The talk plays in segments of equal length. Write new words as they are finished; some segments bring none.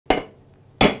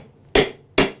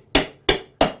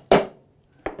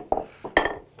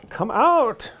come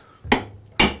out.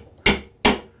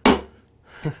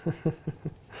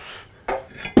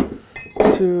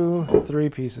 2, 3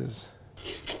 pieces.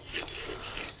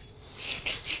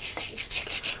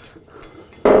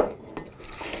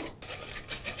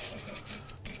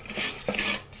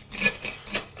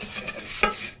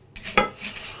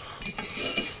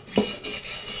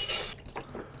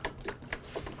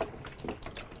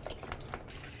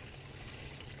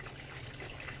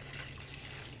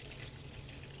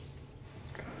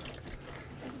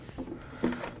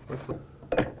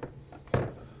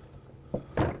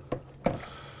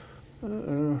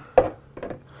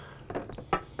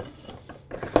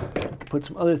 Put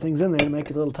some other things in there to make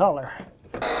it a little taller.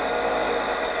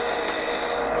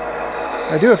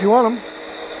 I do if you want them.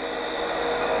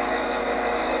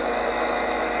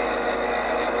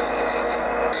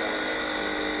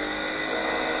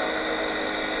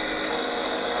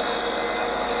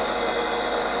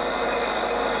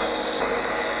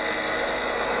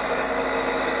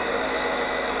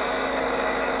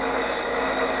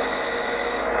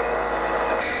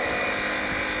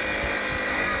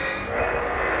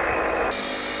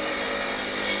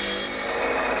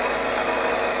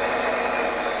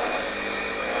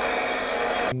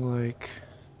 Like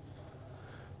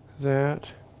that.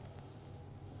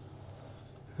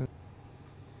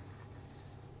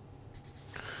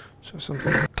 So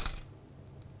something.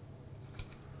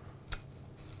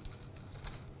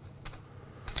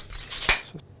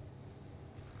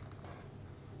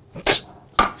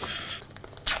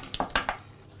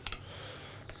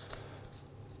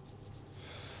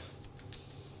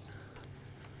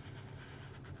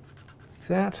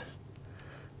 That,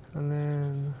 and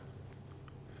then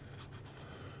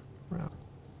round.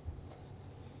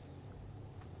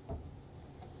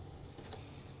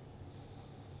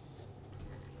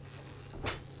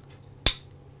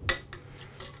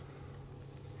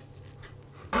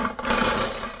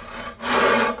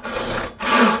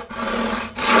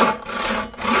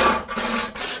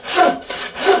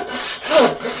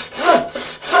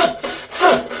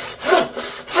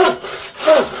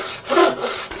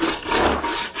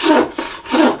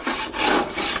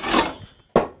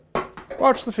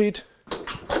 Watch the feet.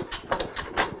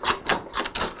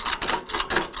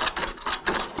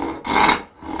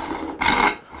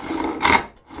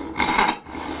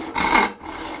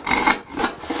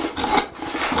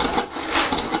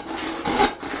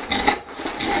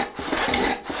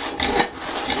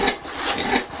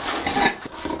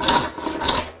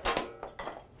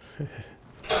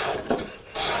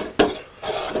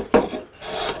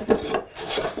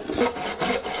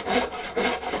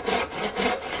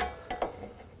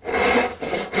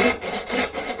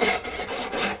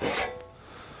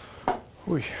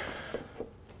 Ooh.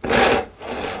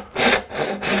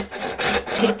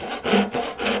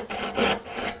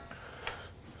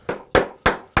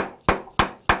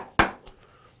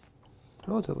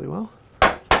 Relatively well.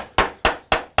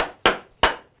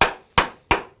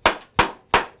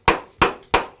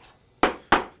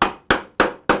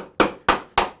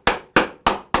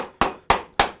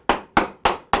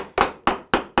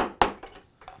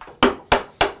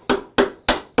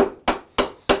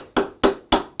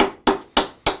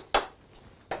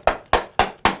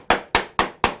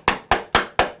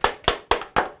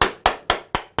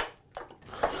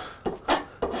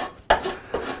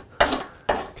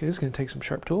 Okay, this is going to take some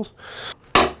sharp tools.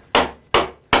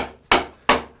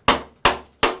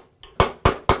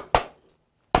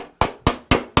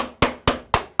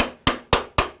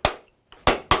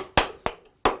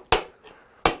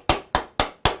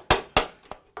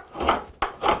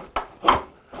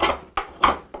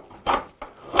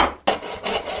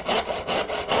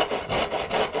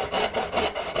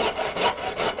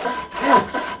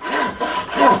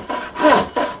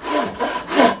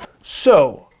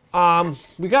 So,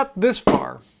 we got this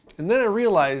far, and then I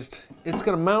realized it's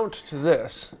going to mount to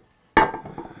this.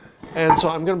 And so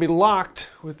I'm going to be locked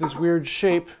with this weird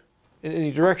shape in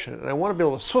any direction. And I want to be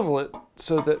able to swivel it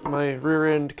so that my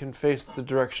rear end can face the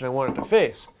direction I want it to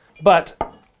face. But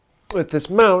with this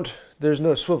mount, there's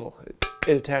no swivel.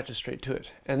 It attaches straight to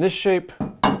it. And this shape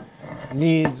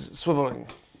needs swiveling.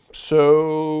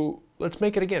 So let's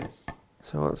make it again.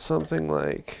 So it's something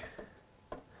like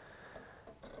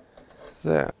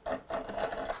that.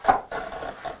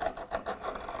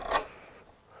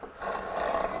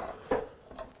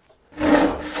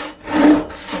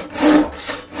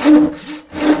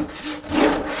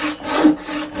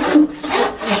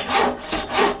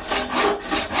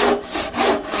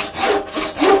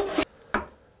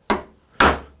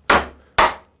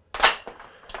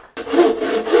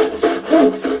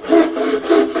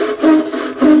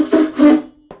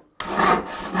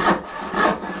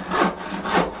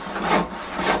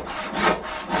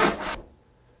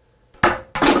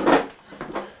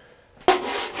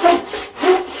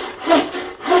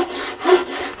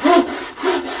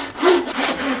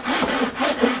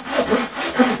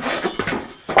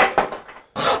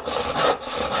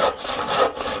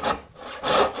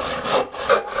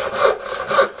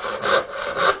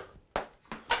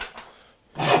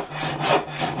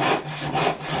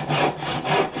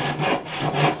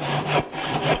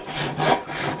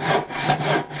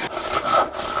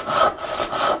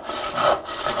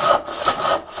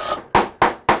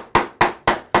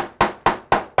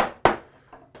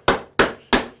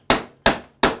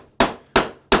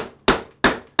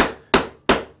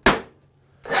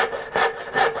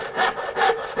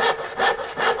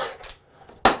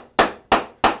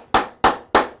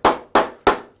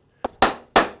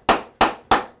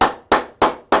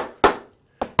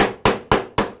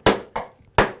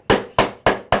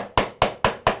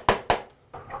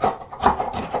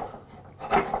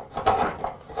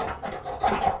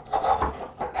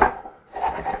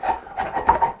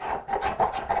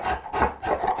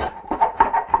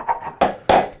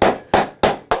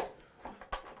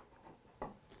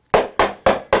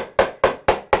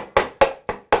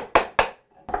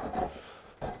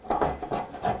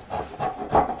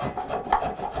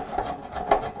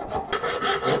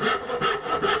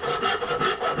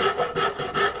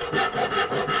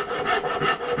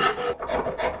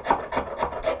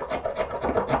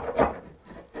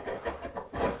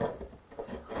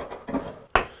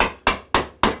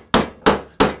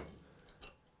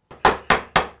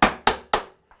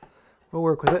 we'll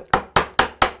work with it.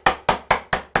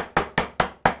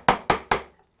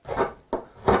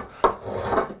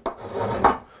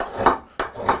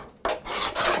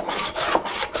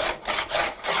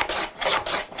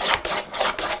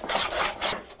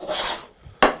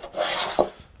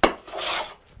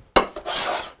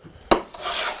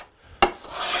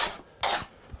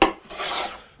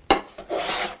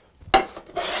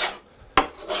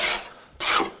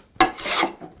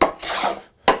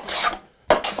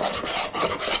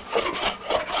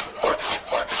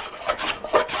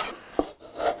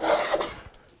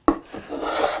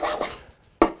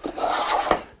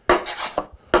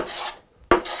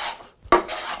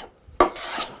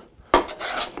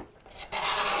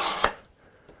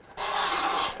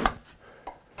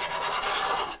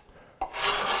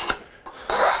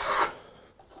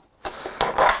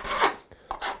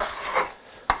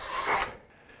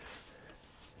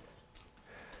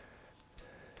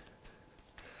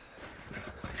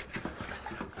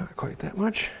 Not quite that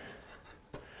much.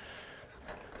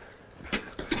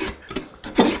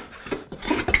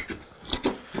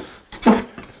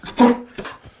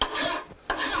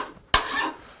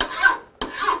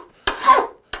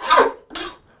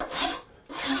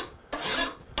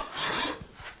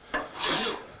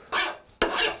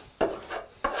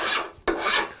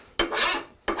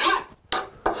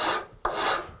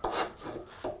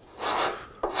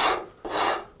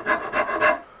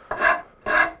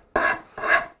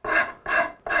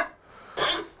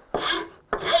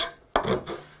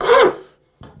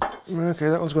 Okay,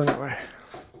 that one's going that way.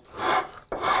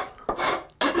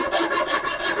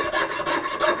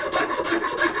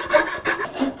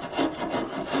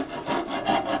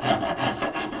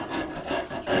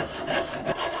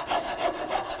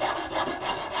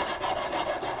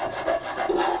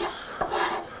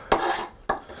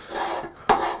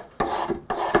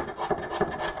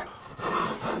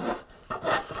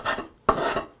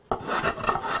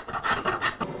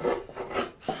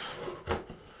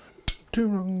 Too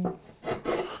long.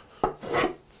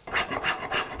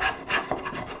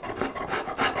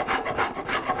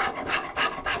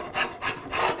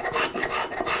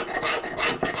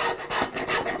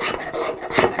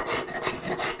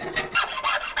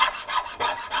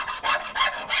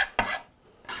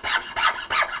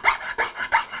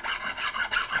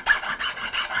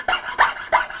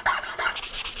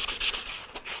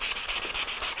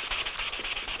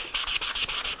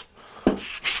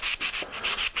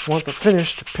 I want the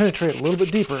finish to penetrate a little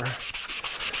bit deeper.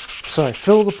 So I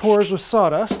fill the pores with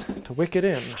sawdust to wick it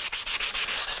in.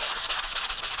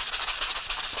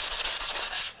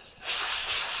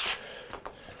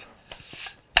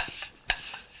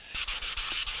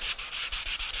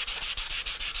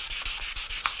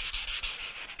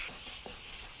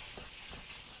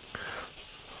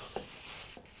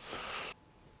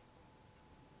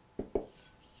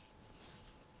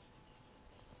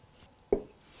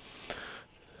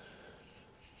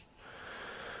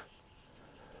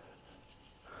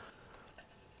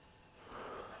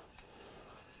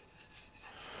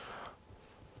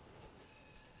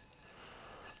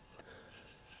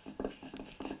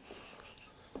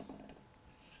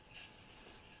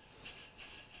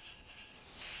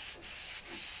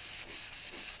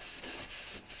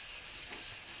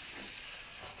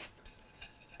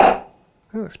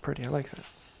 That looks pretty, I like that.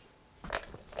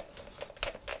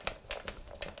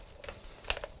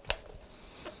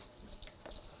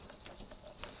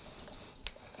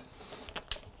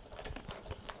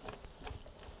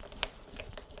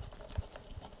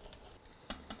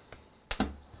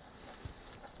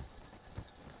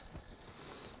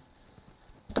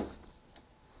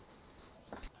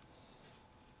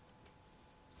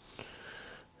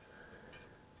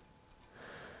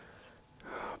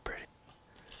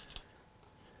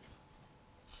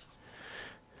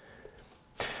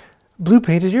 Blue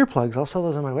painted earplugs. I'll sell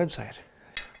those on my website.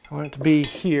 I want it to be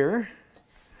here,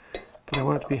 but I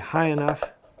want it to be high enough.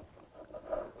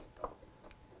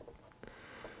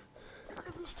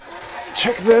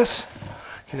 Check this.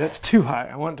 Okay, that's too high.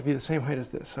 I want it to be the same height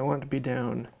as this. I want it to be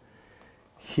down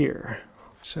here.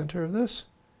 Center of this.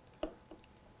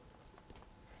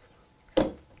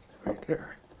 Right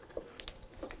there.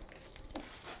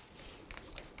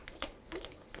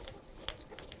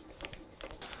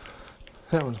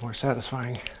 That one's more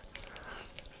satisfying.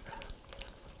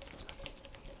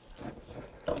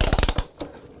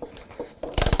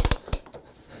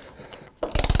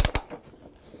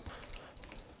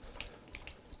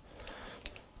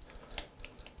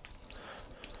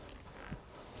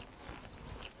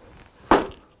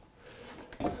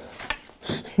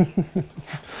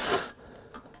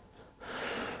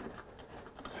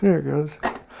 There it goes.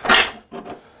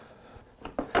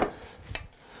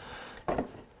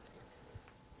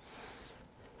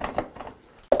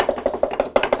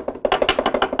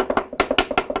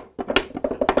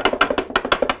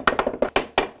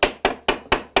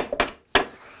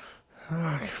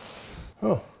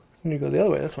 Oh, I need to go the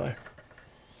other way, that's why.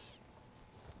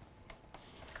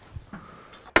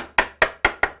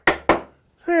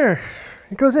 There,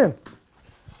 it goes in.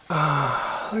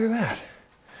 Ah, look at that.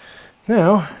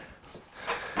 Now,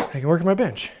 I can work at my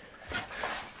bench.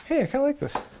 Hey, I kind of like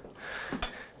this.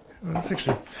 Oh, that's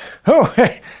extra. Oh,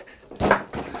 hey.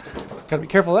 Gotta be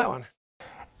careful of that one.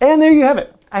 And there you have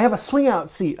it. I have a swing out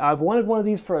seat. I've wanted one of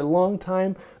these for a long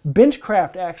time.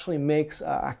 Benchcraft actually makes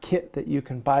a kit that you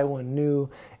can buy one new,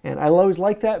 and I always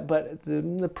like that, but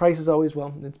the price is always,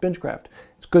 well, it's Benchcraft.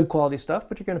 It's good quality stuff,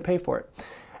 but you're going to pay for it.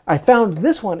 I found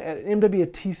this one at an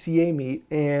MWTCA meet,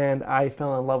 and I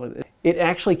fell in love with it. It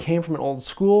actually came from an old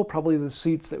school, probably the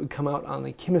seats that would come out on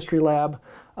the chemistry lab,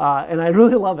 and I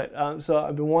really love it. So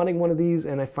I've been wanting one of these,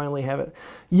 and I finally have it.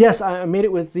 Yes, I made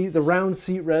it with the round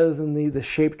seat rather than the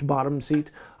shaped bottom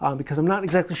seat, because I'm not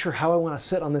exactly sure how I want to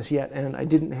sit on this yet, and I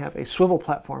didn't have a swivel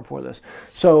platform for this.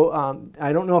 So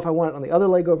I don't know if I want it on the other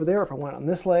leg over there, or if I want it on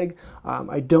this leg.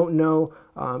 I don't know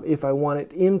if I want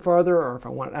it in farther or if I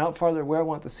want it out farther, where I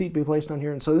want the seat to be placed on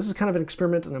here. And so this is kind of an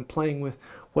experiment, and I'm playing with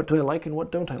what do I like and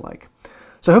what don't I like.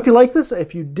 So I hope you like this.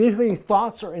 If you did have any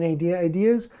thoughts or any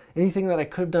ideas, anything that I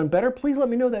could have done better, please let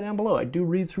me know that down below. I do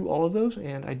read through all of those,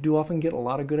 and I do often get a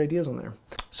lot of good ideas on there.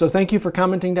 So thank you for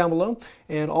commenting down below,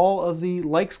 and all of the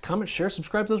likes, comments, shares,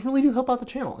 subscribe, those really do help out the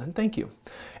channel, and thank you.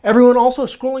 Everyone also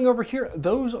scrolling over here,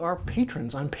 those are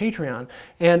patrons on Patreon,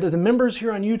 and the members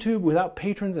here on YouTube. Without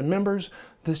patrons and members,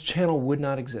 this channel would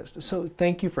not exist. So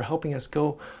thank you for helping us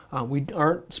go. We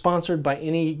aren't sponsored by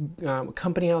any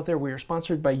company out there. We are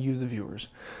sponsored by you, the viewers.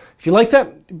 If you like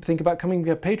that, think about coming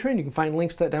to Patreon. You can find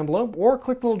links to that down below, or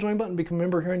click the little join button and become a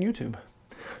member here on YouTube.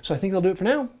 So I think that'll do it for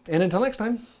now, and until next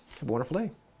time, have a wonderful day.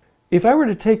 If I were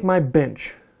to take my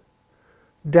bench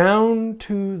down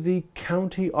to the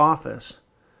county office,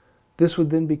 this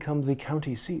would then become the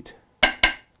county seat.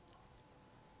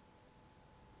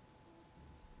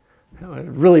 That was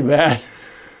really bad.